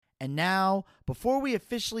And now, before we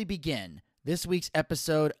officially begin this week's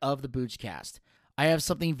episode of the Boochcast, I have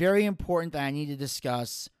something very important that I need to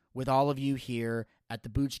discuss with all of you here at the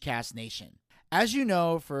Boochcast Nation. As you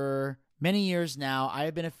know, for many years now, I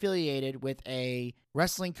have been affiliated with a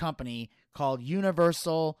wrestling company called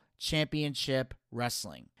Universal Championship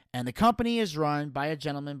Wrestling. And the company is run by a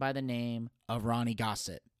gentleman by the name of Ronnie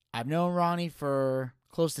Gossett. I've known Ronnie for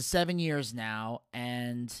close to 7 years now,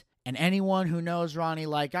 and anyone who knows Ronnie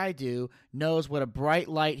like I do knows what a bright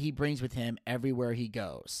light he brings with him everywhere he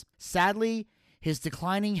goes. Sadly, his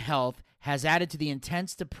declining health has added to the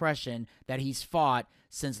intense depression that he's fought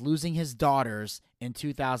since losing his daughters in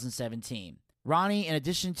 2017. Ronnie, in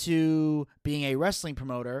addition to being a wrestling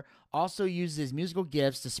promoter, also uses his musical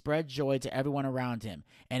gifts to spread joy to everyone around him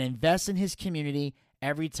and invests in his community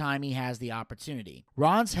every time he has the opportunity.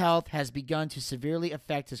 Ron's health has begun to severely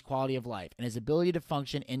affect his quality of life and his ability to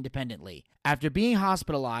function independently. After being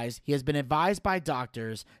hospitalized, he has been advised by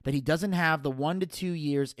doctors that he doesn't have the 1 to 2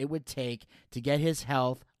 years it would take to get his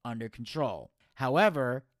health under control.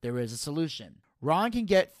 However, there is a solution. Ron can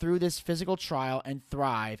get through this physical trial and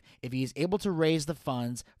thrive if he is able to raise the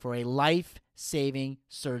funds for a life-saving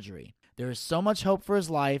surgery. There is so much hope for his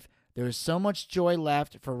life, there is so much joy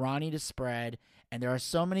left for Ronnie to spread, and there are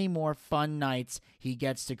so many more fun nights he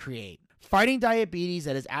gets to create. Fighting diabetes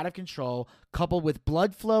that is out of control, coupled with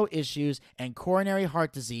blood flow issues and coronary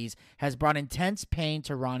heart disease, has brought intense pain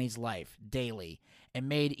to Ronnie's life daily and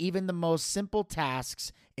made even the most simple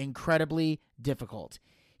tasks incredibly difficult.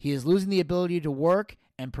 He is losing the ability to work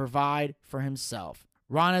and provide for himself.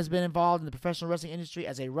 Ron has been involved in the professional wrestling industry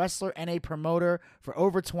as a wrestler and a promoter for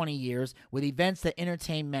over 20 years with events that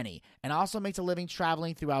entertain many, and also makes a living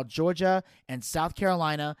traveling throughout Georgia and South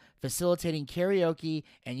Carolina, facilitating karaoke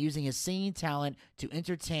and using his singing talent to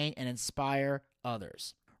entertain and inspire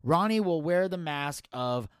others. Ronnie will wear the mask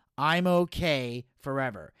of "I'm okay"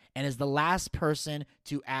 forever and is the last person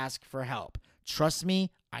to ask for help. Trust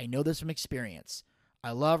me, I know this from experience.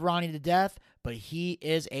 I love Ronnie to death, but he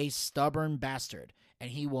is a stubborn bastard, and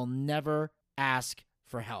he will never ask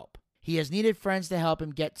for help. He has needed friends to help him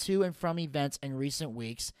get to and from events in recent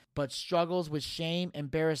weeks, but struggles with shame,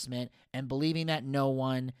 embarrassment, and believing that no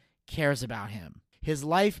one cares about him. His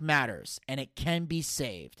life matters, and it can be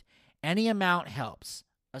saved. Any amount helps.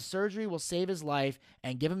 A surgery will save his life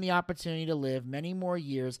and give him the opportunity to live many more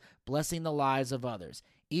years, blessing the lives of others,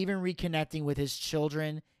 even reconnecting with his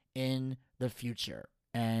children in the future.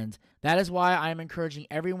 And that is why I am encouraging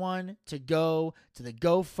everyone to go to the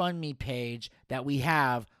GoFundMe page that we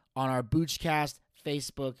have on our Boochcast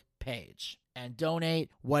Facebook page and donate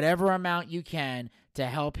whatever amount you can to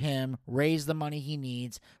help him raise the money he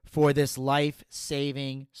needs for this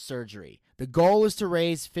life-saving surgery. The goal is to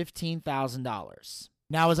raise $15,000.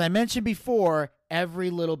 Now, as I mentioned before, every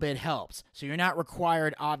little bit helps. So you're not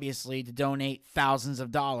required, obviously, to donate thousands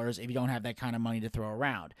of dollars if you don't have that kind of money to throw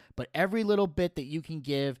around. But every little bit that you can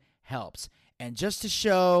give helps. And just to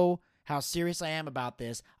show how serious I am about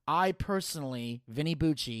this, I personally, Vinny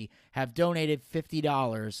Bucci, have donated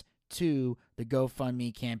 $50 to the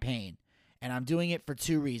GoFundMe campaign. And I'm doing it for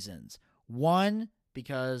 2 reasons. One,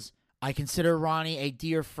 because I consider Ronnie a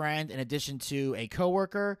dear friend in addition to a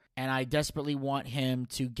coworker, and I desperately want him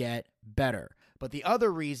to get better. But the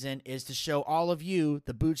other reason is to show all of you,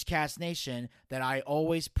 the Boochcast Nation, that I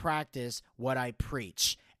always practice what I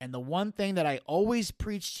preach. And the one thing that I always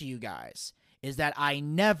preach to you guys is that I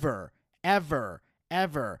never, ever,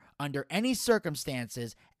 ever, under any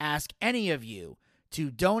circumstances, ask any of you to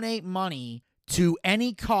donate money to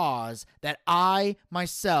any cause that I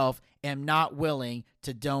myself am not willing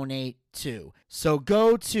to donate to. So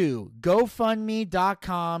go to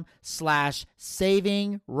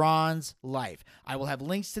GoFundMe.com/SavingRon's I will have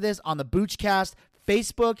links to this on the Boochcast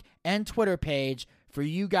Facebook and Twitter page for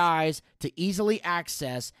you guys to easily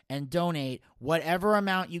access and donate whatever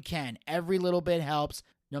amount you can. Every little bit helps,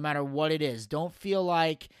 no matter what it is. Don't feel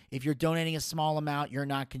like if you're donating a small amount, you're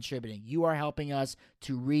not contributing. You are helping us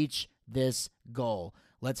to reach this goal.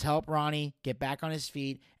 Let's help Ronnie get back on his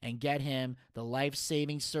feet and get him the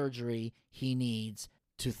life-saving surgery he needs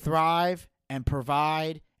to thrive and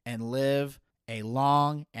provide and live a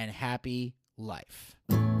long and happy life.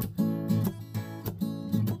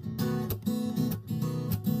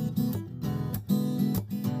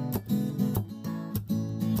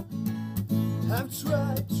 I've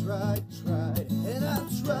tried, and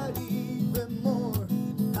I've tried even more.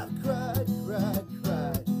 I've cried,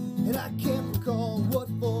 and I can't recall what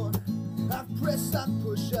for. I've pressed, I've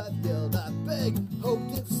pushed, I've yelled, I've begged,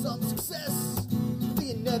 hoped in some success.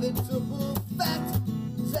 The inevitable fact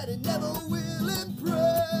is that it never will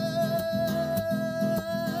impress.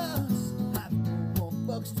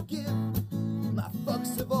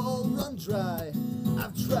 dry.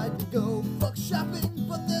 I've tried to go fuck shopping,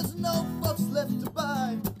 but there's no fucks left to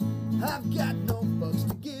buy. I've got no fucks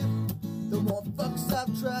to give, the more fucks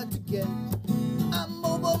I've tried to get. I'm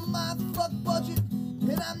over my fuck budget,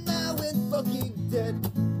 and I'm now in fucking debt.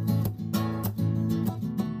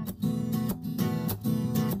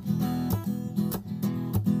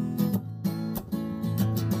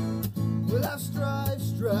 Well, I've strive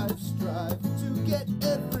to get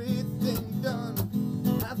everything done.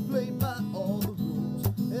 I've played by all the rules,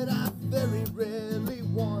 and I've very rarely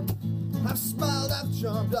won. I've smiled, I've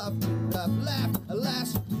charmed, I've moved, I've laughed,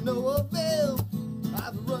 alas, no avail.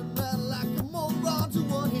 I've run round like a moron to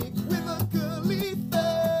unequivocally fail.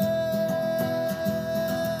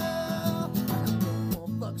 I've no more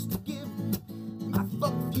fucks to give, my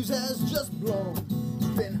fuck fuse has just blown.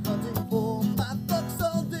 Been hunting for my fucks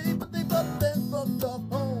all day, but they've up and fucked off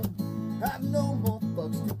home. I've no more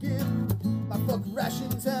fucks to give, my fuck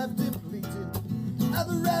rations have depleted. I've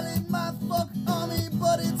rallied my fuck army,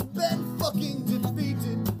 but it's been fucking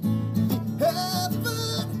defeated. The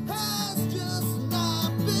effort has just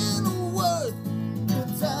not been worth the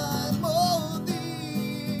time or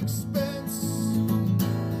the expense.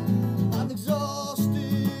 I've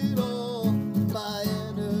exhausted all my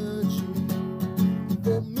energy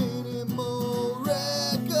for minimal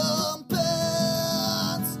recompense.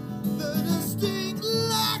 The distinct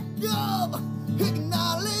lack of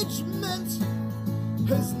acknowledgement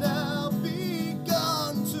has now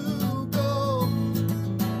begun to go,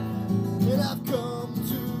 and I've come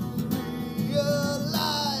to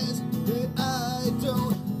realize that I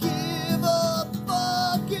don't give a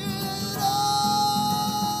fuck at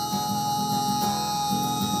all.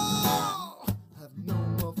 I've no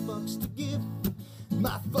more fucks to give,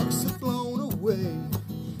 my fucks have flown away.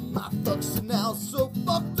 My fucks are now so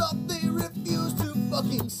fucked up they refuse to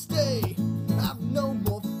fucking stay. I've no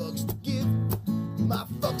more fucks to give, my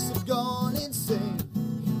fucks have gone insane.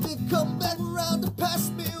 They've come back around to pass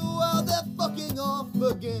me while they're fucking off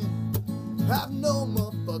again. I've no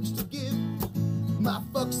more fucks to give, my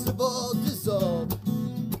fucks have all dissolved.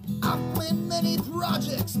 I've played many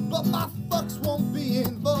projects, but my fucks won't be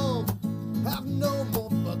involved. I've no more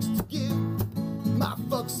fucks to give, my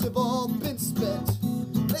fucks have all been spent.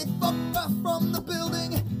 They fucked off from the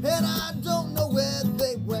building, and I don't know where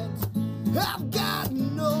they went. I've got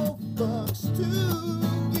no fucks to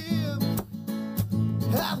give.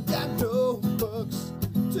 I've got no fucks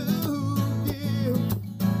to give.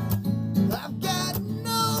 I've got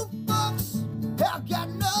no fucks. I've got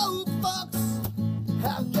no fucks.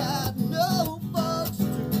 I've got no fucks to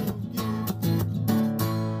give.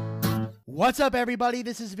 What's up, everybody?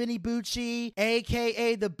 This is Vinny Bucci,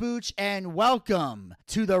 aka The Booch, and welcome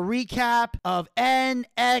to the recap of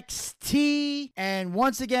NXT. And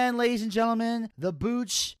once again, ladies and gentlemen, The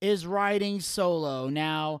Booch is riding solo.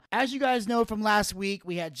 Now, as you guys know from last week,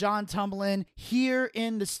 we had John Tumblin here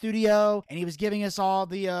in the studio, and he was giving us all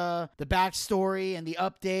the backstory and the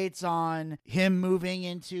updates on him moving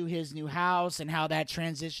into his new house and how that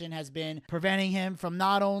transition has been preventing him from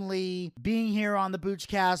not only being here on the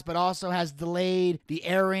Boochcast, but also has delayed the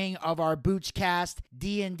airing of our Boochcast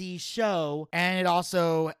D&D show. And it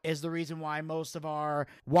also is the reason why most of our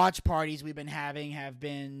watch parties we've been having have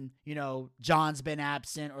been, John's been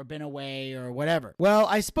absent or been away or whatever. Well,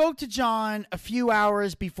 I spoke to John a few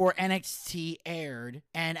hours before NXT aired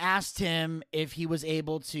and asked him if he was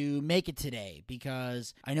able to make it today,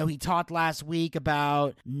 because I know he talked last week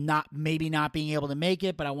about not being able to make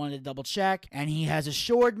it, but I wanted to double check, and he has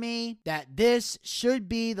assured me that this should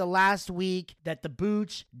be the last week that the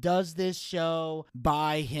Booch does this show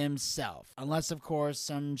by himself, unless of course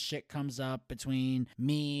some shit comes up between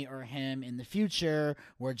me or him in the future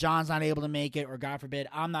where John's not able to make it, or God forbid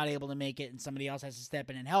I'm not able to make it and somebody else has to step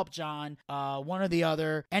in and help John, one or the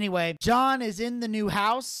other. Anyway, John is in the new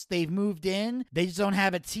house. They've moved in. They just don't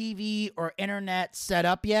have a TV or internet set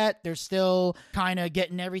up yet. They're still kind of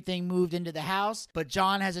getting everything moved into the house, but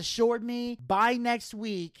John has assured me by next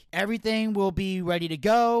week everything will be ready to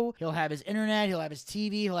go. He'll have his internet, he'll have his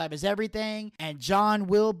TV, he'll have his everything, and John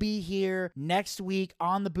will be here next week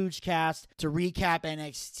on the Boochcast to recap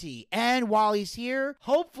NXT. And while he's here,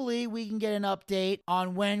 hopefully we can get an update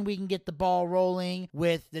on when we can get the ball rolling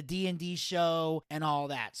with the D&D show and all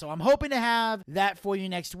that. So I'm hoping to have that for you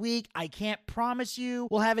next week. I can't promise you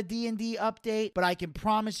we'll have a D&D update, but I can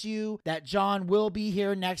promise you that John will be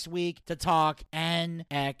here next week to talk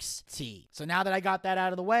NXT. So now that I got that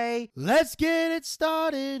out of the way, let's get it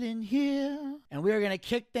started in here. here. And we are going to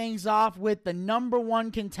kick things off with the number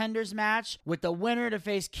one contenders match, with the winner to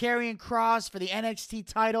face Karrion Kross for the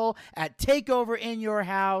NXT title at TakeOver in Your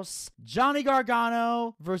House. Johnny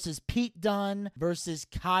Gargano versus Pete Dunne versus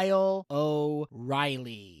Kyle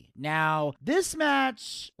O'Reilly. Now, this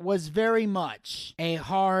match was very much a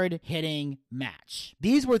hard-hitting match.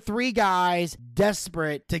 These were three guys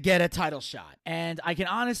desperate to get a title shot. And I can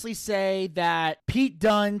honestly say that Pete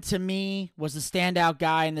Dunne, to me, was the standout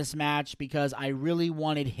guy in this match because I really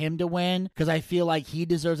wanted him to win because I feel like he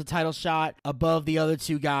deserves a title shot above the other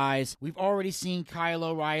two guys. We've already seen Kyle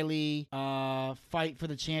O'Reilly fight for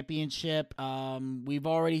the championship. Johnny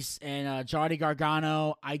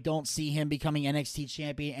Gargano, I don't see him becoming NXT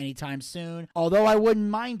champion anytime soon. Although I wouldn't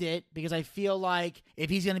mind it because I feel like if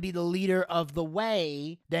he's going to be the leader of the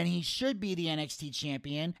way, then he should be the NXT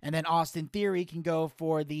champion. And then Austin Theory can go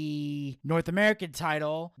for the North American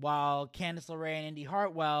title while Candice LeRae and Indy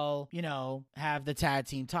Hartwell, have the tag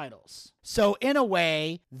team titles. So in a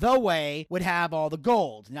way, The Way would have all the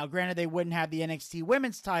gold. Now, granted, they wouldn't have the NXT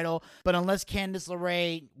women's title, but unless Candice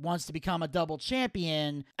LeRae wants to become a double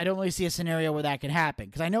champion, I don't really see a scenario where that could happen.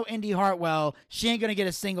 Because I know Indy Hartwell, she ain't going to get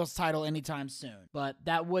a singles title anytime soon, but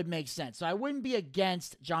that would make sense. So I wouldn't be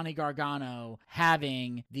against Johnny Gargano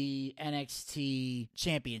having the NXT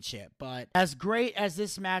championship. But as great as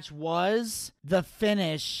this match was, the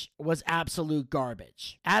finish was absolute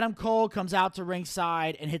garbage. Adam Cole comes out to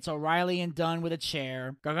ringside and hits O'Reilly and Dunne with a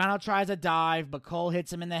chair. Gargano tries a dive, but Cole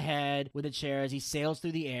hits him in the head with a chair as he sails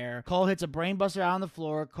through the air. Cole hits a brainbuster out on the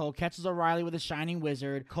floor. Cole catches O'Reilly with a shining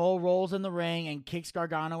wizard. Cole rolls in the ring and kicks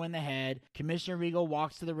Gargano in the head. Commissioner Regal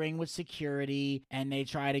walks to the ring with security, and they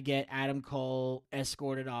try to get Adam Cole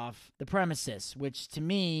escorted off the premises, which to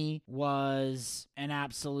me was an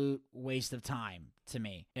absolute waste of time. To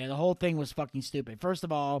me. Yeah, the whole thing was fucking stupid. First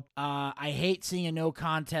of all, I hate seeing a no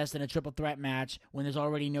contest in a triple threat match when there's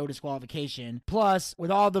already no disqualification. Plus, with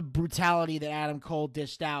all the brutality that Adam Cole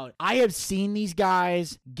dished out, I have seen these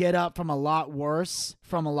guys get up from a lot worse,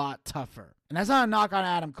 from a lot tougher. And that's not a knock on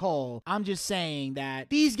Adam Cole. I'm just saying that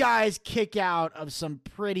these guys kick out of some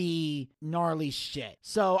pretty gnarly shit.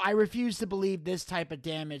 So I refuse to believe this type of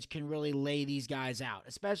damage can really lay these guys out,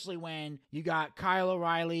 especially when you got Kyle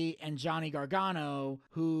O'Reilly and Johnny Gargano,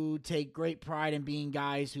 who take great pride in being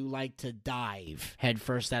guys who like to dive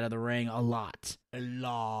headfirst out of the ring a lot.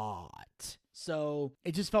 So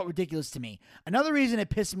it just felt ridiculous to me. Another reason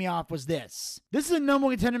it pissed me off was this. This is a number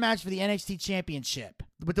one contender match for the NXT Championship,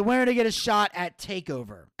 with the winner to get a shot at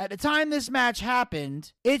TakeOver. At the time this match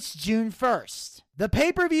happened, it's June 1st. The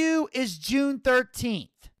pay-per-view is June 13th.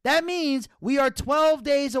 That means we are 12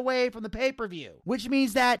 days away from the pay-per-view, which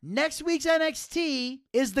means that next week's NXT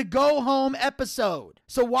is the go-home episode.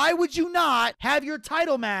 So why would you not have your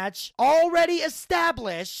title match already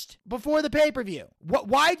established before the pay-per-view?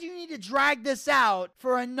 Why do you need to drag this out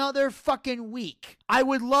for another fucking week? I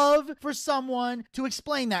would love for someone to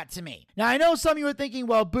explain that to me. Now, I know some of you are thinking,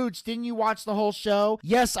 well, Boots, didn't you watch the whole show?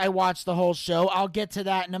 Yes, I watched the whole show. I'll get to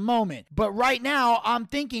that in a moment. But right now, I'm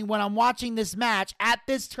thinking when I'm watching this match at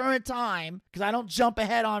this current time, because I don't jump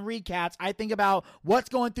ahead on recaps, I think about what's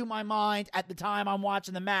going through my mind at the time I'm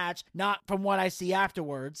watching the match, not from what I see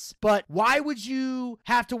afterwards. But why would you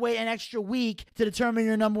have to wait an extra week to determine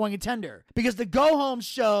your number one contender? Because the go-home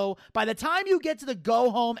show, by the time you get to the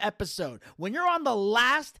go-home episode, when you're on the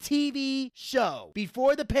last TV show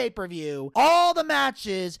before the pay-per-view, all the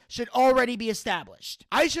matches should already be established.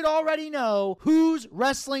 I should already know who's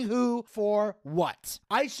wrestling who for what.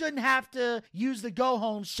 I shouldn't have to use the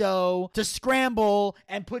go-home show to scramble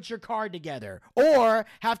and put your card together, or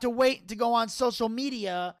have to wait to go on social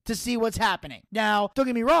media to see what's happening. Now, don't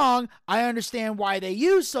get me wrong, I understand why they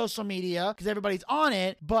use social media because everybody's on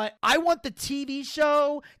it, but I want the TV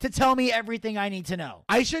show to tell me everything I need to know.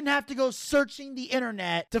 I shouldn't have to go searching the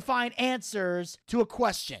internet to find answers to a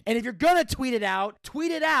question. And if you're gonna tweet it out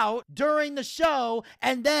during the show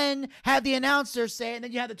and then have the announcer say it, and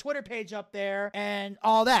then you have the Twitter page up there and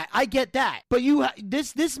all that. I get that. But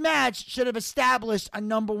this match should have established a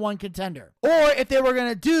number one contender. Or if they were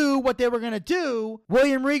gonna do what they were gonna do,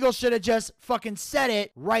 William Regal should have just fucking said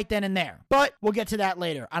it right then and there. But we'll get to that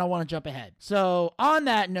later. I don't want to jump ahead. So on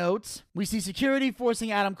that note, we see security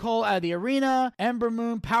forcing Adam Cole out of the arena. Ember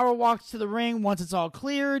Moon power walks to the ring once once it's all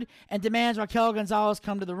cleared and demands Raquel Gonzalez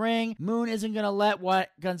come to the ring. Moon isn't going to let what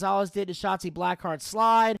Gonzalez did to Shotzi Blackheart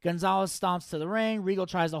slide. Gonzalez stomps to the ring. Regal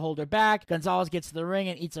tries to hold her back. Gonzalez gets to the ring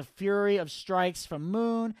and eats a fury of strikes from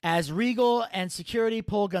Moon. As Regal and security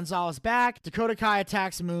pull Gonzalez back, Dakota Kai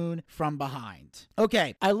attacks Moon from behind.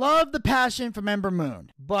 Okay, I love the passion from Ember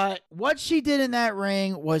Moon, but what she did in that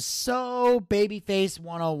ring was so babyface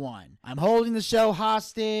 101. I'm holding the show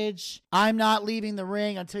hostage. I'm not leaving the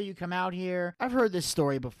ring until you come out here. I've heard this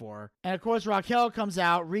story before. And of course, Raquel comes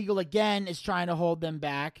out. Regal again is trying to hold them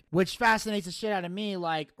back, which fascinates the shit out of me.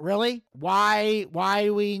 Like, really? Why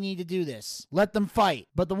do we need to do this? Let them fight.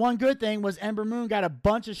 But the one good thing was Ember Moon got a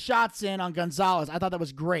bunch of shots in on Gonzalez. I thought that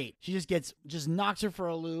was great. She just knocks her for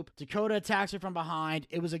a loop. Dakota attacks her from behind.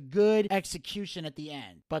 It was a good execution at the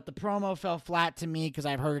end. But the promo fell flat to me because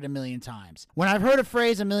I've heard it a million times. When I've heard a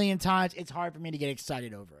phrase a million times, it's hard for me to get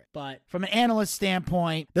excited over it. But from an analyst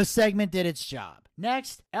standpoint, the segment did its job.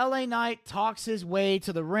 Next, LA Knight talks his way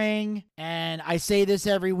to the ring, and I say this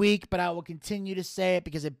every week, but I will continue to say it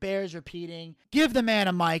because it bears repeating. Give the man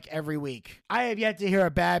a mic every week. I have yet to hear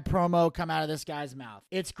a bad promo come out of this guy's mouth.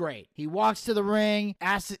 It's great. He walks to the ring,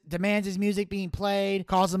 demands his music being played,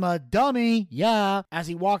 calls him a dummy, yeah, as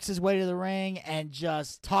he walks his way to the ring and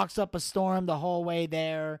just talks up a storm the whole way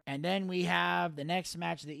there. And then we have the next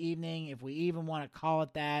match of the evening, if we even want to call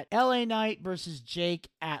it that, LA Knight versus Jake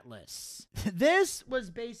Atlas. This was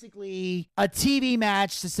basically a TV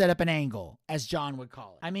match to set up an angle, as John would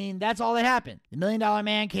call it. I mean, that's all that happened. The $1 Million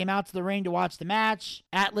Man came out to the ring to watch the match.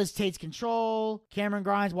 Atlas takes control. Cameron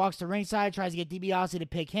Grimes walks to ringside, tries to get DiBiase to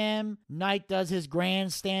pick him. Knight does his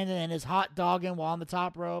grandstanding and his hot dogging while on the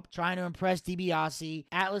top rope, trying to impress DiBiase.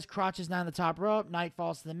 Atlas crouches down the top rope. Knight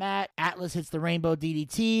falls to the mat. Atlas hits the rainbow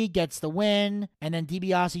DDT, gets the win, and then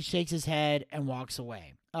DiBiase shakes his head and walks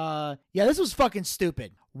away. Yeah, this was fucking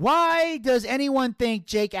stupid. Why does anyone think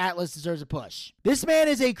Jake Atlas deserves a push? This man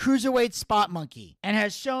is a cruiserweight spot monkey and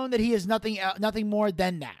has shown that he is nothing more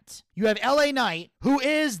than that. You have LA Knight, who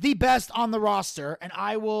is the best on the roster, and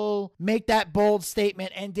I will make that bold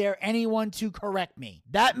statement and dare anyone to correct me.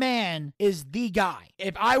 That man is the guy.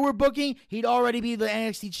 If I were booking, he'd already be the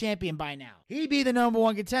NXT champion by now. He'd be the number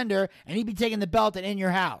one contender, and he'd be taking the belt and In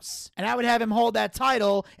Your House. And I would have him hold that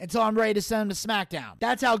title until I'm ready to send him to SmackDown.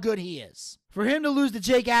 That's how good he is. For him to lose to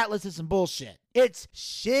Jake Atlas is some bullshit. It's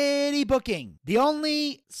shitty booking. The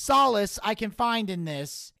only solace I can find in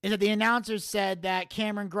this is that the announcers said that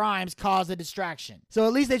Cameron Grimes caused a distraction. So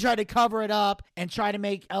at least they tried to cover it up and try to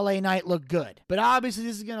make LA Knight look good. But obviously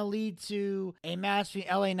this is going to lead to a match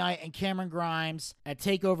between LA Knight and Cameron Grimes at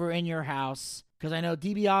TakeOver In Your House. Because I know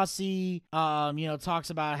DiBiase, talks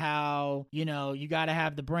about how, you got to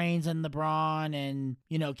have the brains and the brawn, and,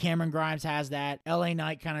 Cameron Grimes has that. LA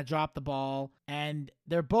Knight kind of dropped the ball, and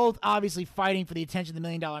they're both obviously fighting for the attention of the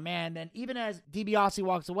 $1 Million Man. Then even as DiBiase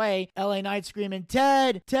walks away, LA Knight screaming,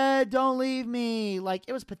 Ted, don't leave me. Like,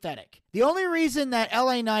 it was pathetic. The only reason that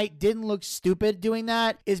LA Knight didn't look stupid doing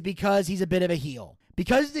that is because he's a bit of a heel.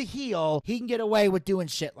 Because he's a heel, he can get away with doing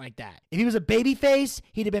shit like that. If he was a babyface,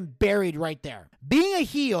 he'd have been buried right there. Being a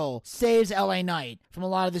heel saves LA Knight from a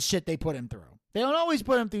lot of the shit they put him through. They don't always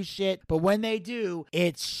put him through shit, but when they do,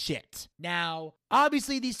 it's shit. Now,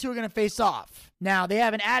 obviously, these two are going to face off. Now, they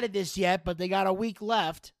haven't added this yet, but they got a week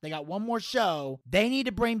left. They got one more show. They need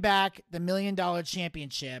to bring back the $1 Million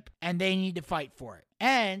Championship, and they need to fight for it.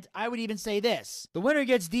 And I would even say this. The winner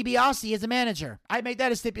gets DiBiase as a manager. I'd make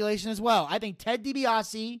that a stipulation as well. I think Ted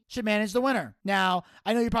DiBiase should manage the winner. Now,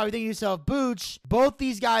 I know you're probably thinking to yourself, Booch, both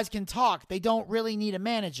these guys can talk. They don't really need a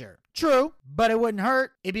manager. True, but it wouldn't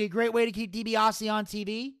hurt. It'd be a great way to keep DiBiase on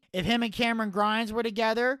TV. If him and Cameron Grimes were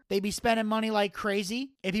together, they'd be spending money like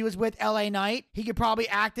crazy. If he was with LA Knight, he could probably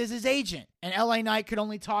act as his agent. And LA Knight could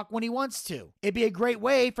only talk when he wants to. It'd be a great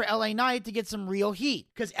way for LA Knight to get some real heat.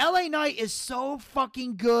 Because LA Knight is so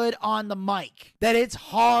fucking good on the mic that it's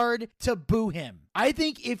hard to boo him. I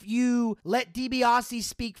think if you let DiBiase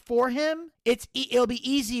speak for him, it'll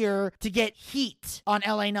be easier to get heat on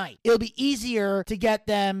LA Knight. It'll be easier to get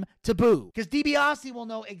them to boo. Because DiBiase will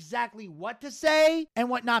know exactly what to say and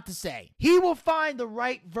what not to say. He will find the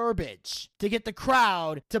right verbiage to get the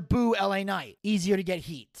crowd to boo LA Knight. Easier to get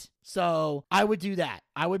heat. So I would do that.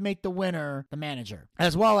 I would make the winner the manager,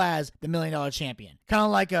 as well as the $1 Million Champion. Kind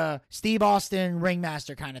of like a Steve Austin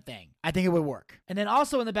ringmaster kind of thing. I think it would work. And then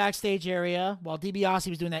also in the backstage area, while DiBiase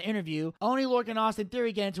was doing that interview, Oney Lorcan and Austin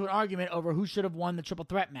Theory get into an argument over who should have won the triple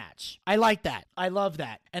threat match. I like that. I love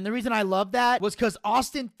that. And the reason I love that was because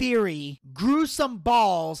Austin Theory grew some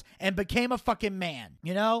balls and became a fucking man.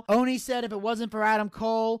 Oney said if it wasn't for Adam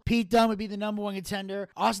Cole, Pete Dunne would be the number one contender.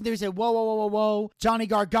 Austin Theory said, whoa. Johnny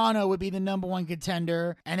Gargano Gargano would be the number one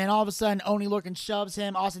contender. And then all of a sudden, Oney Lorcan shoves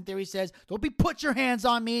him. Austin Theory says, put your hands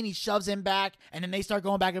on me. And he shoves him back. And then they start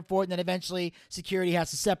going back and forth. And then eventually security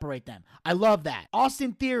has to separate them. I love that.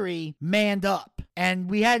 Austin Theory manned up. And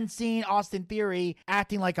we hadn't seen Austin Theory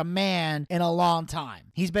acting like a man in a long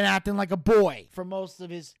time. He's been acting like a boy for most of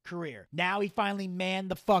his career. Now he finally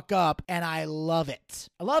manned the fuck up, and I love it.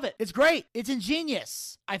 I love it. It's great. It's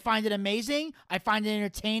ingenious. I find it amazing. I find it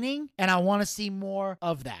entertaining, and I want to see more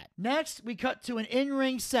of that. Next, we cut to an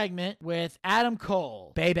in-ring segment with Adam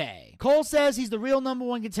Cole. Baby. Cole says he's the real number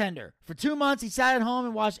one contender. For 2 months, he sat at home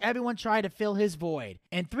and watched everyone try to fill his void.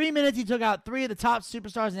 In 3 minutes, he took out 3 of the top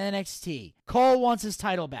superstars in NXT. Cole wants his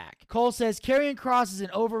title back. Cole says Karrion Kross is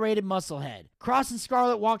an overrated musclehead. Kross and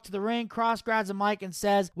Scarlett walk to the ring. Kross grabs a mic and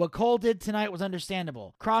says what Cole did tonight was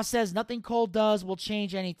understandable. Kross says nothing Cole does will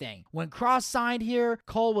change anything. When Kross signed here,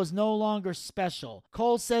 Cole was no longer special.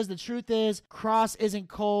 Cole says the truth is Kross isn't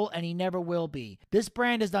Cole and he never will be. This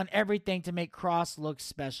brand has done everything to make Kross look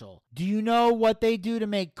special. Do you know what they do to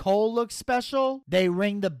make Cole look special? They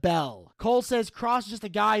ring the bell. Cole says Kross is just a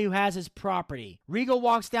guy who has his property. Regal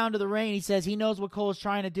walks down to the ring and he says he knows what Cole is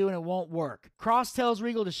trying to do and it won't work. Kross tells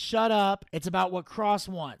Regal to shut up. It's about what Kross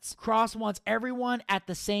wants. Kross wants everyone at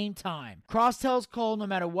the same time. Kross tells Cole no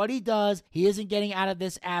matter what he does, he isn't getting out of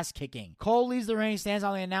this ass kicking. Cole leaves the ring, stands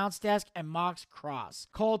on the announce desk, and mocks Kross.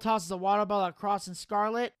 Cole tosses a water bottle at Kross and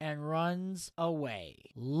Scarlett and runs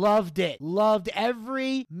away. Loved it. Loved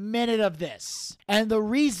every minute of this. And the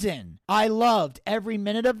reason I loved every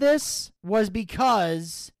minute of this was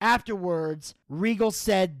because afterwards, Regal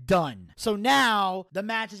said done. So now the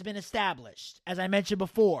match has been established. As I mentioned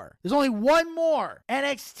before, there's only one more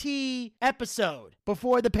NXT episode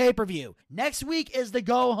before the pay-per-view. Next week is the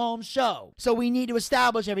go-home show. So we need to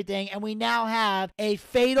establish everything, and we now have a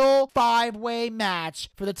fatal 5-way match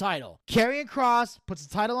for the title. Karrion Kross puts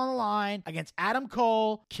the title on the line against Adam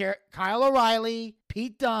Cole, Kyle O'Reilly,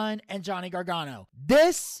 Pete Dunne, and Johnny Gargano.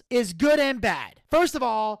 This is good and bad. First of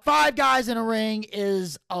all, 5 guys in a ring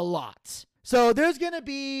is a lot. So there's going to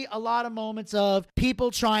be a lot of moments of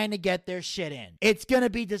people trying to get their shit in. It's going to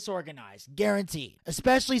be disorganized, guaranteed.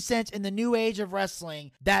 Especially since in the new age of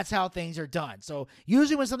wrestling, that's how things are done. So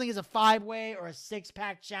usually when something is a 5-way or a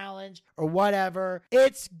 6-pack challenge or whatever,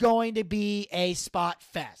 it's going to be a spot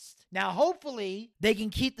fest. Now, hopefully, they can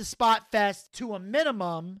keep the spot fest to a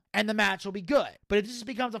minimum and the match will be good. But if this just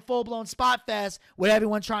becomes a full-blown spot fest with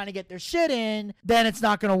everyone trying to get their shit in, then it's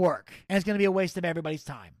not going to work. And it's going to be a waste of everybody's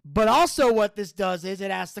time. But also what this does is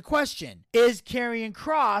it asks the question, is Karrion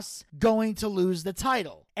Kross going to lose the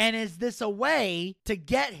title? And is this a way to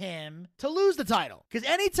get him to lose the title? Because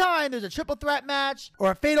anytime there's a triple threat match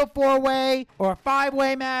or a fatal 4-way or a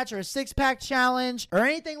 5-way match or a 6-pack challenge or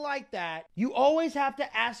anything like that, you always have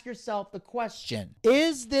to ask yourself the question,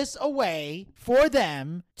 is this a way for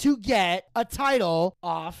them to get a title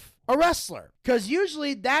off a wrestler? Because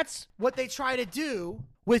usually that's what they try to do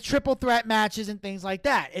with triple threat matches and things like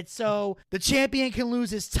that. It's so the champion can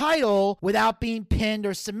lose his title without being pinned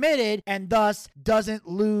or submitted and thus doesn't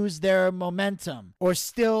lose their momentum or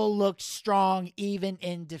still look strong even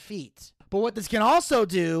in defeat. But what this can also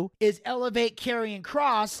do is elevate Karrion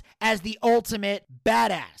Kross as the ultimate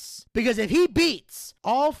badass. Because if he beats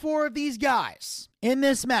all 4 of these guys in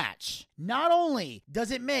this match, not only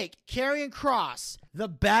does it make Karrion Kross the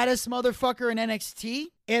baddest motherfucker in NXT,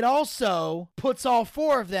 it also puts all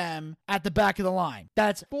 4 of them at the back of the line.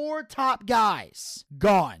 That's 4 top guys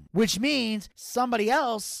gone, which means somebody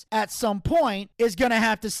else at some point is going to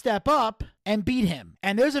have to step up and beat him.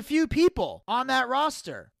 And there's a few people on that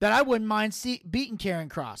roster that I wouldn't mind beating Karrion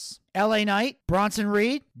Kross. LA Knight, Bronson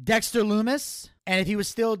Reed, Dexter Lumis, and if he was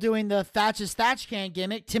still doing the Thatch's Thatch Can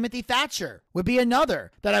gimmick, Timothy Thatcher would be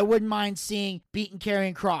another that I wouldn't mind seeing beating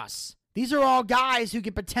Karrion Kross. These are all guys who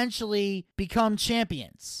could potentially become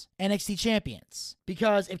champions, NXT champions.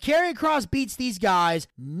 Because if Karrion Kross beats these guys,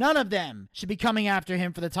 none of them should be coming after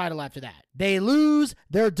him for the title after that. They lose,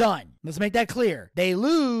 they're done. Let's make that clear. They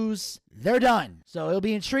lose, they're done. So it'll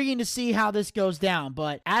be intriguing to see how this goes down.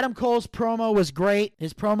 But Adam Cole's promo was great.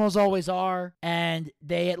 His promos always are. And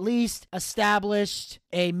they at least established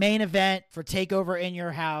a main event for TakeOver in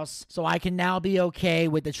Your House. So I can now be okay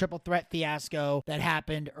with the triple threat fiasco that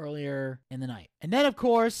happened earlier in the night. And then, of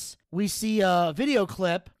course, we see a video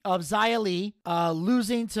clip of Xia Li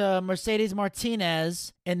losing to Mercedes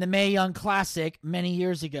Martinez in the Mae Young Classic many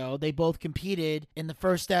years ago. They both competed in the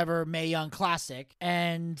first ever Mae Young Classic.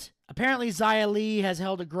 And apparently Xia Li has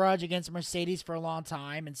held a grudge against Mercedes for a long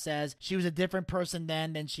time and says she was a different person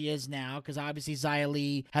then than she is now, because obviously Xia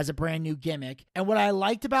Li has a brand new gimmick. And what I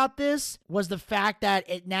liked about this was the fact that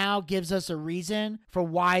it now gives us a reason for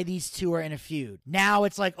why these two are in a feud. Now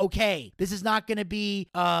it's like, okay, this is not going to be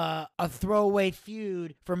a throwaway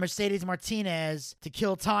feud for Mercedes Martinez to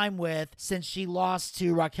kill time with since she lost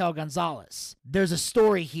to Raquel Gonzalez. There's a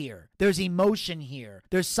story here. There's emotion here.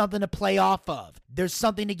 There's something to play off of. There's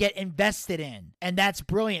something to get invested in. And that's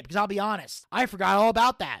brilliant, because I'll be honest, I forgot all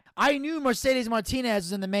about that. I knew Mercedes Martinez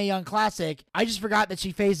was in the Mae Young Classic. I just forgot that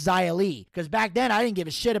she faced Xia Li, because back then I didn't give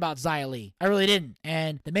a shit about Xia Li. I really didn't.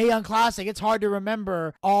 And the Mae Young Classic, it's hard to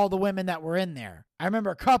remember all the women that were in there. I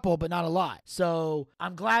remember a couple, but not a lot. So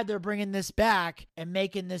I'm glad they're bringing this back and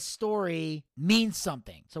making this story mean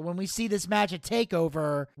something. So when we see this match at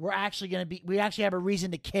TakeOver, we actually have a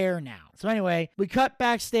reason to care now. So anyway, we cut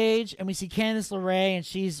backstage and we see Candice LeRae, and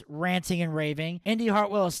she's ranting and raving. Indy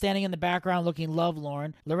Hartwell is standing in the background looking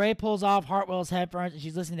lovelorn. LeRae pulls off Hartwell's headphones and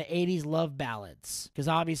she's listening to 80s love ballads, because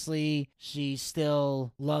obviously she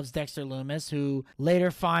still loves Dexter Lumis, who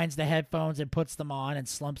later finds the headphones and puts them on and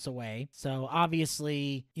slumps away. So obviously,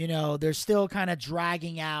 they're still kind of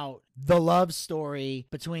dragging out the love story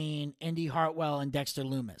between Indy Hartwell and Dexter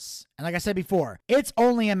Lumis. And like I said before, it's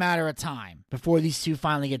only a matter of time before these two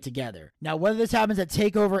finally get together. Now, whether this happens at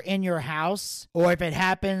TakeOver in your house, or if it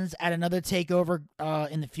happens at another TakeOver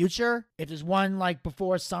in the future, if there's one like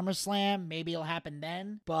before SummerSlam, maybe it'll happen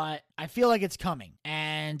then. But I feel like it's coming,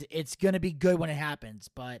 and it's going to be good when it happens.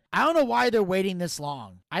 But I don't know why they're waiting this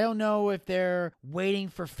long. I don't know if they're waiting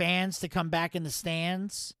for fans to come back in the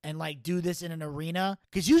stands and like do this in an arena,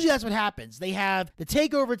 because usually that's what happens. They have the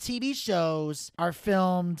TakeOver TV shows are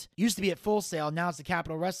filmed, used to be at Full Sail, now it's the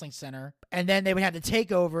Capitol Wrestling Center, and then they would have the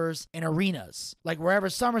takeovers in arenas. Like wherever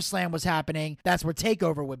SummerSlam was happening, that's where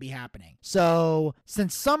TakeOver would be happening. So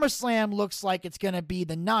since SummerSlam looks like it's going to be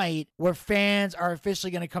the night where fans are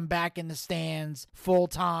officially going to come back in the stands full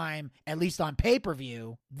time, at least on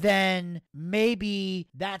pay-per-view, then maybe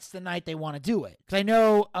that's the night they want to do it. Because I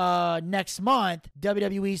know next month,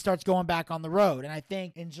 WWE starts going back on the road. And I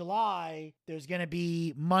think in July, there's going to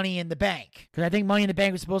be Money in the Bank. Because I think Money in the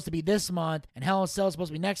Bank was supposed to be this month, and Hell in a Cell is supposed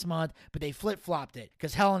to be next month, but they flip-flopped it.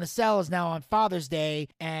 Because Hell in a Cell is now on Father's Day,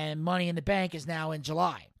 and Money in the Bank is now in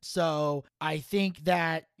July. So I think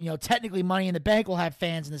that, technically Money in the Bank will have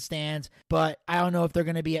fans in the stands, but I don't know if they're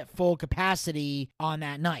going to be at full capacity on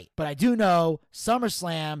that night. But I do know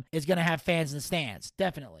SummerSlam is going to have fans in the stands,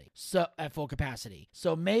 definitely, so at full capacity.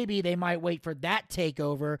 So maybe they might wait for that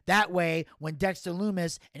takeover. That way, when Dexter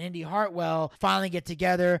Lumis and Indy Hartwell finally get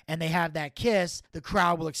together and they have that kiss, the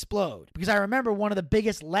crowd will explode. Because I remember one of the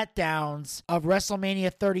biggest letdowns of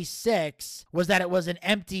WrestleMania 36 was that it was an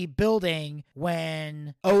empty building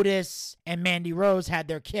when Otis and Mandy Rose had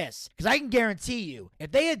their kiss. Because I can guarantee you,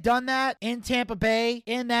 if they had done that in Tampa Bay,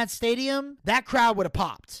 in that stadium, that crowd would have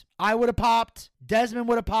popped. I would have popped. Desmond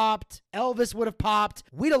would have popped. Elvis would have popped.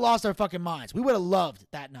 We'd have lost our fucking minds. We would have loved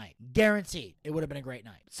that night. Guaranteed. It would have been a great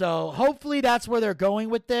night. So hopefully that's where they're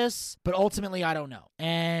going with this, but ultimately I don't know.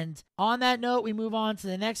 And on that note, we move on to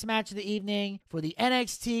the next match of the evening for the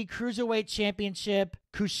NXT Cruiserweight Championship.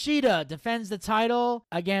 Kushida defends the title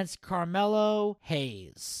against Carmelo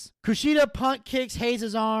Hayes. Kushida punt kicks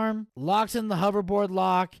Hayes' arm, locks in the hoverboard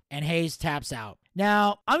lock, and Hayes taps out.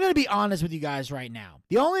 Now, I'm going to be honest with you guys right now.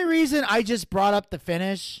 The only reason I just brought up the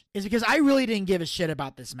finish is because I really didn't give a shit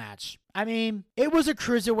about this match. I mean, it was a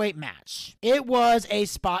cruiserweight match. It was a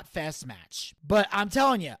spot fest match. But I'm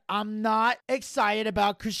telling you, I'm not excited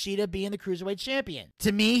about Kushida being the cruiserweight champion.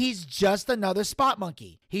 To me, he's just another spot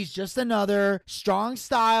monkey. He's just another strong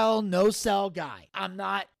style, no sell guy. I'm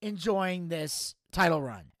not enjoying this title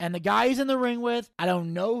run. And the guy he's in the ring with, I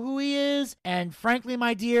don't know who he is. And frankly,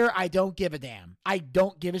 my dear, I don't give a damn. I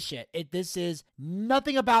don't give a shit.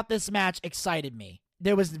 Nothing about this match excited me.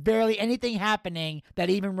 There was barely anything happening that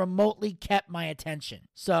even remotely kept my attention.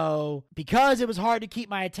 So, because it was hard to keep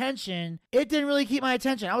my attention, it didn't really keep my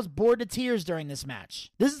attention. I was bored to tears during this match.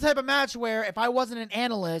 This is the type of match where if I wasn't an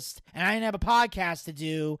analyst and I didn't have a podcast to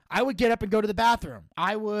do, I would get up and go to the bathroom.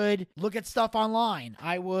 I would look at stuff online.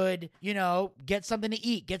 I would, get something to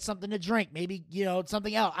eat, get something to drink, maybe,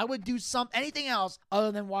 something else. I would do anything else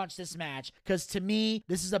other than watch this match, because to me,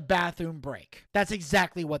 this is a bathroom break. That's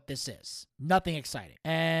exactly what this is. Nothing exciting.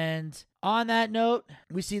 And on that note,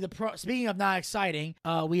 we see speaking of not exciting,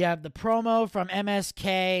 we have the promo from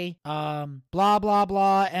MSK, blah, blah,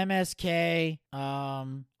 blah, MSK,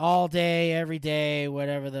 all day, every day,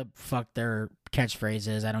 whatever the fuck their catchphrase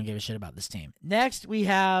is. I don't give a shit about this team. Next, we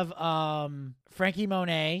have, Frankie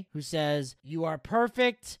Monet, who says, "You are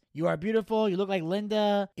perfect. You are beautiful. You look like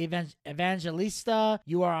Linda Evangelista.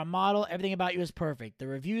 You are a model. Everything about you is perfect." The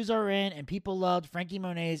reviews are in, and people loved Frankie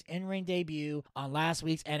Monet's in-ring debut on last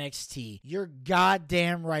week's NXT. You're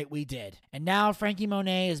goddamn right we did. And now Frankie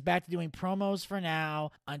Monet is back to doing promos for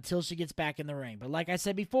now until she gets back in the ring. But like I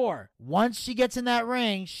said before, once she gets in that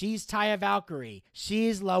ring, she's Taya Valkyrie.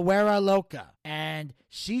 She's La Wera Loca. And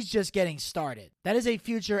she's just getting started. That is a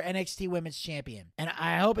future NXT Women's Champion. And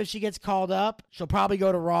I hope if she gets called up, she'll probably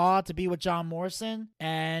go to Raw to be with John Morrison.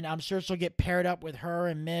 And I'm sure she'll get paired up with her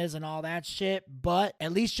and Miz and all that shit. But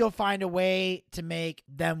at least she'll find a way to make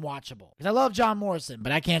them watchable. Because I love John Morrison,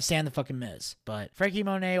 but I can't stand the fucking Miz. But Frankie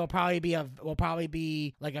Monet will probably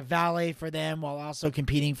be like a valet for them while also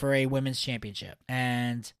competing for a Women's Championship.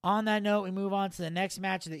 And on that note, we move on to the next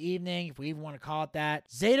match of the evening, if we even want to call it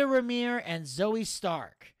that. Zeta Ramir and Zoe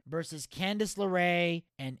Stark versus Candice LeRae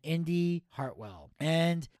and Indy Hartwell.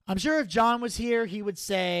 And I'm sure if John was here, he would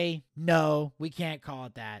say, no, we can't call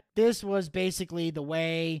it that. This was basically the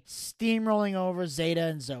way steamrolling over Zeta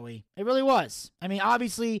and Zoe. It really was. I mean,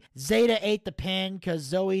 obviously, Zeta ate the pin because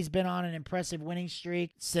Zoe's been on an impressive winning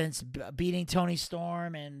streak since beating Toni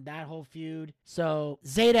Storm and that whole feud. So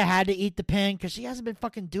Zeta had to eat the pin because she hasn't been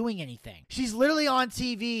fucking doing anything. She's literally on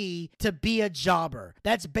TV to be a jobber.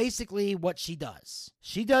 That's basically what she does.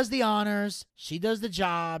 She does the honors, she does the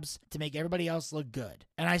jobs to make everybody else look good.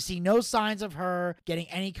 And I see no signs of her getting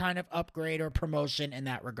any kind of upgrade or promotion in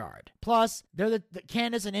that regard. Plus, they're the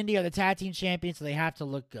Candice and Indy are the tag team champions, so they have to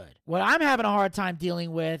look good. What I'm having a hard time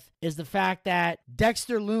dealing with is the fact that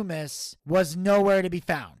Dexter Lumis was nowhere to be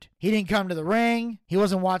found. He didn't come to the ring. He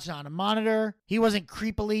wasn't watching on a monitor. He wasn't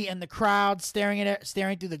creepily in the crowd staring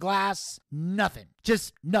through the glass. Nothing.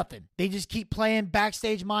 Just nothing. They just keep playing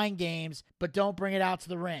backstage mind games, but don't bring it out to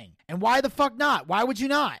the ring. And why the fuck not? Why would you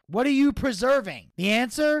not? What are you preserving? The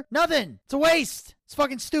answer? Nothing. It's a waste. It's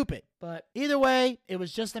fucking stupid. But either way, it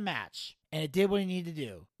was just a match. And it did what it needed to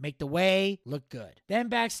do. Make the way look good. Then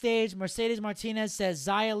backstage, Mercedes Martinez says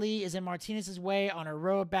Xia Li is in Martinez's way on her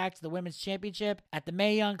road back to the Women's Championship. At the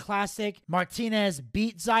Mae Young Classic, Martinez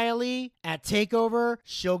beat Xia Li. At TakeOver,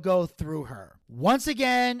 she'll go through her. Once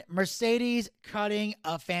again, Mercedes cutting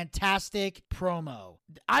a fantastic promo.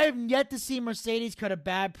 I have yet to see Mercedes cut a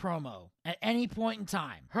bad promo at any point in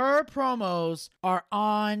time. Her promos are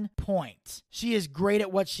on point. She is great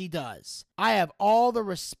at what she does. I have all the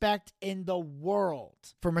respect in the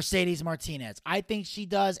world for Mercedes Martinez. I think she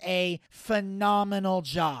does a phenomenal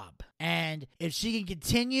job. And if she can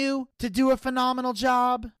continue to do a phenomenal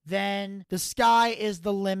job, then the sky is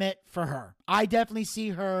the limit for her. I definitely see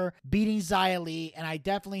her beating Xia Li, and I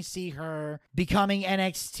definitely see her becoming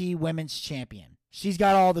NXT Women's Champion. She's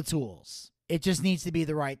got all the tools. It just needs to be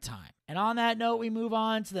the right time. And on that note, we move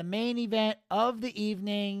on to the main event of the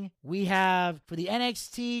evening. We have, for the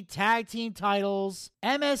NXT Tag Team titles,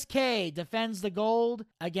 MSK defends the gold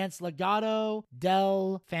against Legado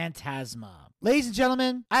del Fantasma. Ladies and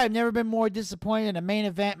gentlemen, I have never been more disappointed in a main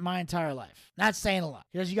event in my entire life. Not saying a lot.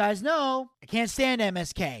 Because you guys know, I can't stand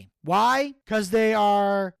MSK. Why? Because they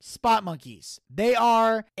are spot monkeys. They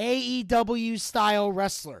are AEW style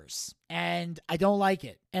wrestlers. And I don't like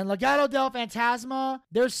it. And Legado del Fantasma,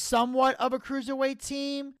 they're somewhat of a cruiserweight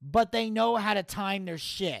team, but they know how to time their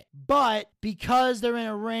shit. But because they're in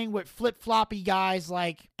a ring with flip-floppy guys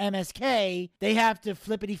like MSK, they have to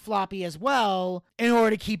flippity-floppy as well in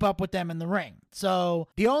order to keep up with them in the ring. So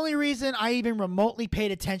the only reason I even remotely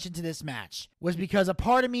paid attention to this match was because a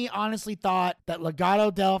part of me honestly thought that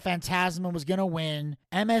Legado del Fantasma was going to win,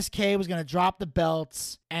 MSK was going to drop the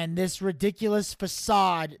belts, and this ridiculous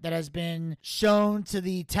facade that has been shown to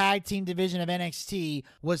the tag team division of NXT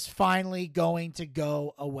was finally going to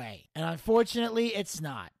go away. And unfortunately, it's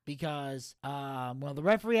not. Because, the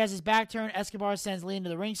referee has his back turned. Escobar sends Lee into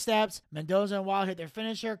the ring steps. Mendoza and Wilde hit their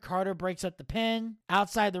finisher. Carter breaks up the pin.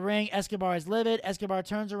 Outside the ring, Escobar is livid. Escobar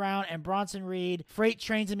turns around and Bronson Reed freight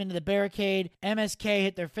trains him into the barricade. MSK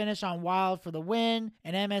hit their finish on Wilde for the win.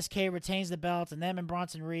 And MSK retains the belts. And them and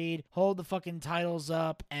Bronson Reed hold the fucking titles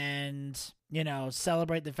up and,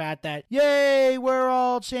 celebrate the fact that, yay, we're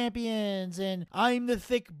all champions and I'm the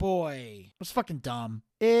thick boy. It was fucking dumb.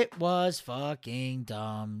 It was fucking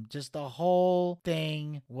dumb. Just the whole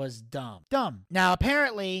thing was dumb. Dumb. Now,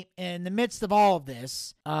 apparently, in the midst of all of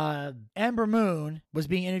this, Ember Moon was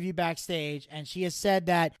being interviewed backstage, and she has said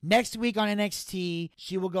that next week on NXT,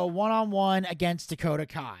 she will go one-on-one against Dakota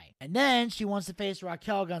Kai. And then she wants to face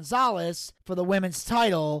Raquel Gonzalez for the women's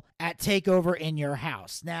title at TakeOver in Your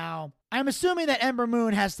House. Now, I'm assuming that Ember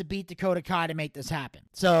Moon has to beat Dakota Kai to make this happen.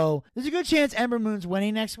 So there's a good chance Ember Moon's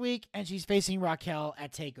winning next week, and she's facing Raquel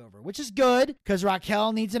at TakeOver, which is good because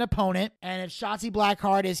Raquel needs an opponent. And if Shotzi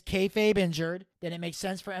Blackheart is kayfabe injured, then it makes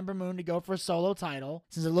sense for Ember Moon to go for a solo title,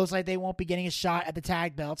 since it looks like they won't be getting a shot at the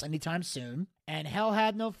tag belts anytime soon. And Hell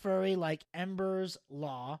Had No Fury like Ember's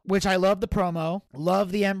Law, which I love the promo.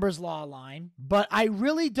 Love the Ember's Law line. But I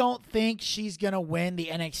really don't think she's going to win the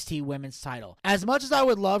NXT women's title. As much as I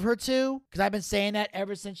would love her to, because I've been saying that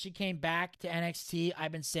ever since she came back to NXT,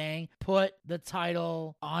 I've been saying put the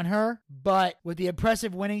title on her. But with the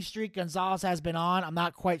impressive winning streak Gonzalez has been on, I'm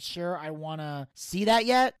not quite sure I want to see that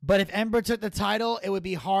yet. But if Ember took the title, it would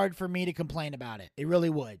be hard for me to complain about it. It really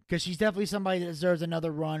would. Because she's definitely somebody that deserves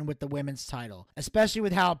another run with the women's title. Especially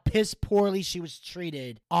with how piss poorly she was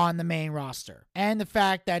treated on the main roster. And the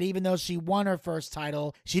fact that even though she won her first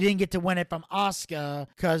title, she didn't get to win it from Asuka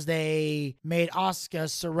because they made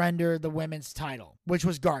Asuka surrender the women's title, which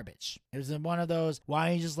was garbage. It was one of those, why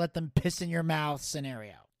don't you just let them piss in your mouth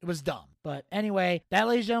scenario. It was dumb. But anyway, that,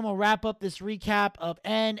 ladies and gentlemen, will wrap up this recap of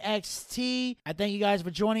NXT. I thank you guys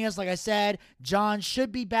for joining us. Like I said, John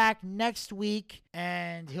should be back next week,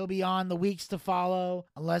 and he'll be on the weeks to follow,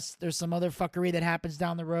 unless there's some other fuckery that happens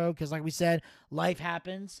down the road, because like we said, life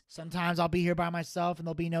happens. Sometimes I'll be here by myself, and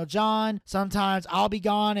there'll be no John. Sometimes I'll be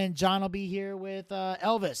gone, and John will be here with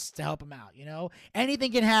Elvis to help him out, you know?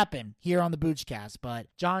 Anything can happen here on the Boochcast, but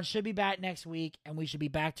John should be back next week, and we should be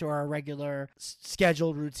back to our regular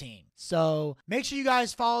scheduled routine. So make sure you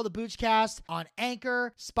guys follow the Boochcast on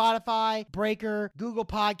Anchor, Spotify, Breaker, Google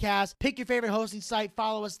Podcasts. Pick your favorite hosting site,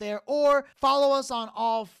 follow us there, or follow us on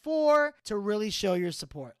all four to really show your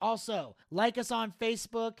support. Also, like us on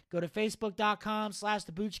Facebook. Go to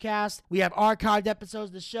facebook.com/theboochcast. We have archived episodes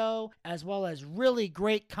of the show, as well as really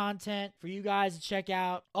great content for you guys to check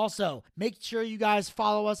out. Also, make sure you guys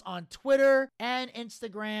follow us on Twitter and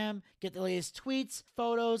Instagram. Get the latest tweets,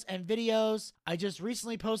 photos, and videos. I just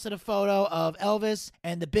recently posted a photo of Elvis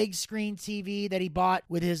and the big screen TV that he bought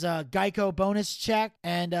with his Geico bonus check.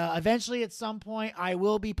 And eventually at some point, I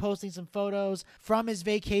will be posting some photos from his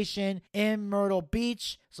vacation in Myrtle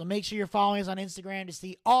Beach. So make sure you're following us on Instagram to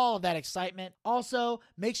see all of that excitement. Also,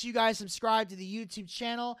 make sure you guys subscribe to the YouTube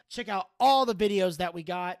channel. Check out all the videos that we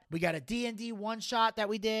got. We got a D&D one-shot that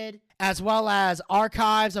we did, as well as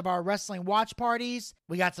archives of our wrestling watch parties.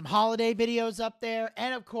 We got some holiday videos up there.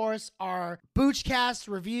 And of course, our Boochcast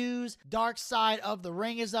reviews. Dark Side of the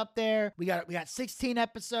Ring is up there. We got 16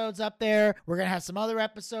 episodes up there. We're going to have some other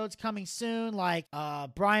episodes coming soon, like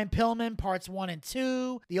Brian Pillman, parts 1 and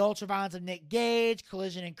 2, The Ultraviolence of Nick Gage,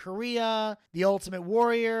 Collision in Korea, The Ultimate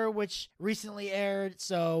Warrior, which recently aired.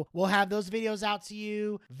 So we'll have those videos out to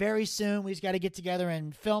you very soon. We just got to get together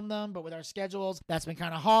and film them, but with our schedules, that's been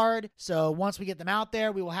kind of hard. So once we get them out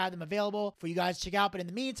there, we will have them available for you guys to check out. But in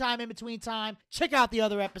the meantime, in between time, check out the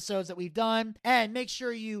other episodes that we've done, and make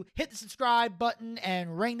sure you hit the subscribe button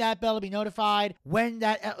and ring that bell to be notified when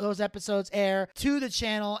those episodes air to the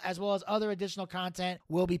channel, as well as other additional content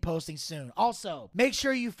we'll be posting soon. Also, make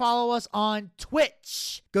sure you follow us on Twitch.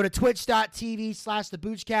 Go to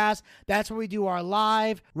twitch.tv/theboochcast. That's where we do our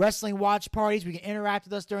live wrestling watch parties. We can interact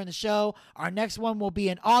with us during the show. Our next one will be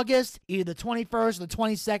in August, either the 21st or the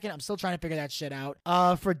 22nd. I'm still trying to figure that shit out.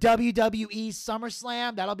 For WWE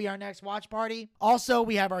SummerSlam, that'll be our next watch party. Also,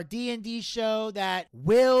 we have our D&D show that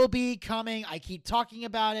will be coming. I keep talking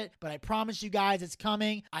about it, but I promise you guys it's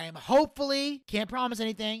coming. I am hopefully, can't promise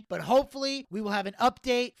anything, but hopefully we will have an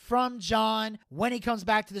update from John when he comes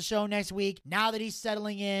back to the show next week. Now that he's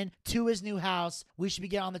settling in to his new house, we should be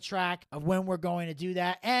getting on the track of when we're going to do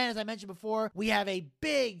that. And as I mentioned before, we have a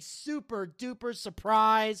big, super duper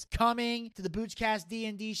surprise coming to the Boochcast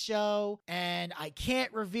D&D show, and I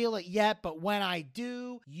can't reveal it yet, but when I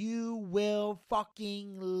do, you will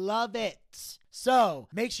fucking love it. So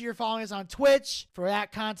make sure you're following us on Twitch for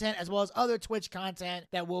that content, as well as other Twitch content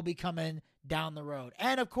that will be coming down the road.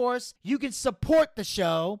 And of course, you can support the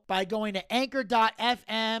show by going to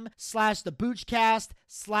anchor.fm/theboochcast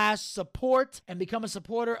patreon.com/support and become a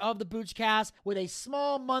supporter of the Boochcast with a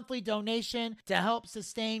small monthly donation to help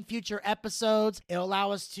sustain future episodes. It'll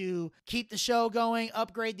allow us to keep the show going,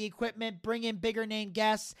 upgrade the equipment, bring in bigger name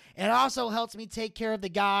guests, and it also helps me take care of the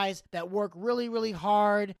guys that work really, really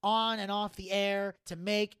hard on and off the air to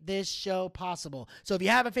make this show possible. So if you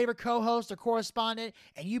have a favorite co-host or correspondent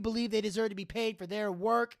and you believe they deserve to be paid for their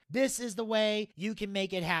work, this is the way you can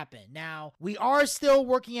make it happen. Now, we are still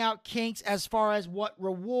working out kinks as far as what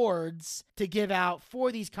rewards to give out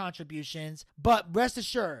for these contributions, but rest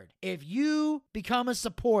assured, if you become a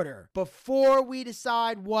supporter before we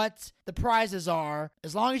decide what the prizes are,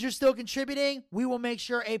 as long as you're still contributing, we will make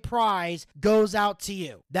sure a prize goes out to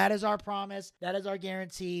you. That is our promise. That is our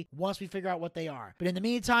guarantee once we figure out what they are. But in the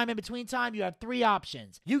meantime, in between time, you have three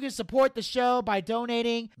options. You can support the show by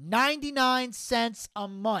donating 99 cents a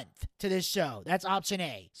month to this show. That's option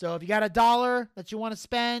A. So if you got $1 that you want to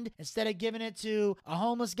spend, instead of giving it to a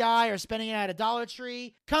homeless guy or spending it at a Dollar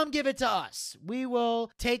Tree, come give it to us. We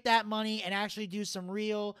will take that money and actually do some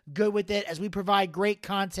real good with it as we provide great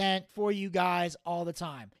content for you guys all the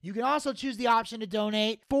time. You can also choose the option to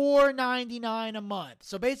donate $4.99 a month.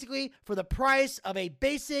 So basically, for the price of a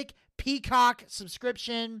basic Peacock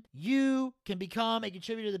subscription, you can become a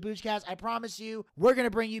contributor to the Boochcast. I promise you, we're going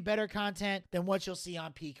to bring you better content than what you'll see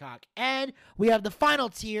on Peacock. And we have the final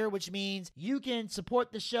tier, which means you can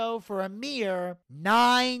support the show for a mere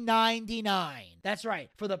 $9.99. That's right.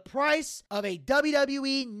 For the price of a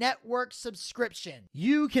WWE Network subscription,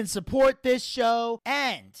 you can support this show,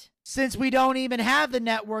 and since we don't even have the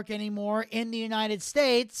network anymore in the United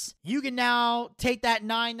States, you can now take that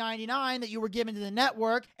 $9.99 that you were given to the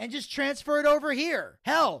network and just transfer it over here.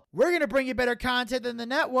 Hell, we're going to bring you better content than the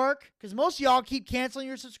network because most of y'all keep canceling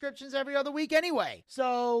your subscriptions every other week anyway.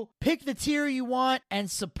 So pick the tier you want and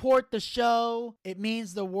support the show. It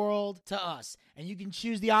means the world to us. And you can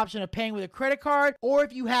choose the option of paying with a credit card, or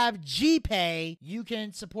if you have GPay, you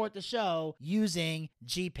can support the show using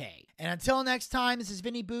GPay. And until next time, this is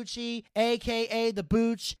Vinny Bucci, aka The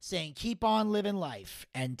Booch, saying keep on living life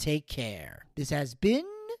and take care. This has been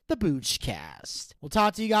the Boochcast. We'll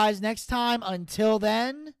talk to you guys next time. Until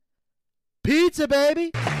then, pizza,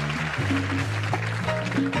 baby!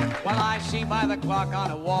 Well, I see by the clock on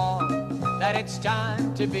the wall that it's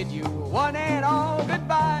time to bid you one and all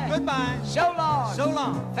goodbye. Goodbye. So long. So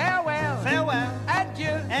long. Farewell. Farewell.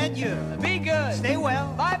 Adieu. Adieu. Be good. Stay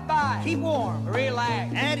well. Bye-bye. Keep warm.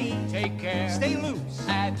 Relax. At ease. Take care. Stay loose.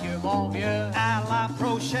 Adieu, mon vieux. À la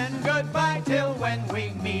prochaine. Goodbye till when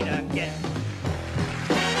we meet again.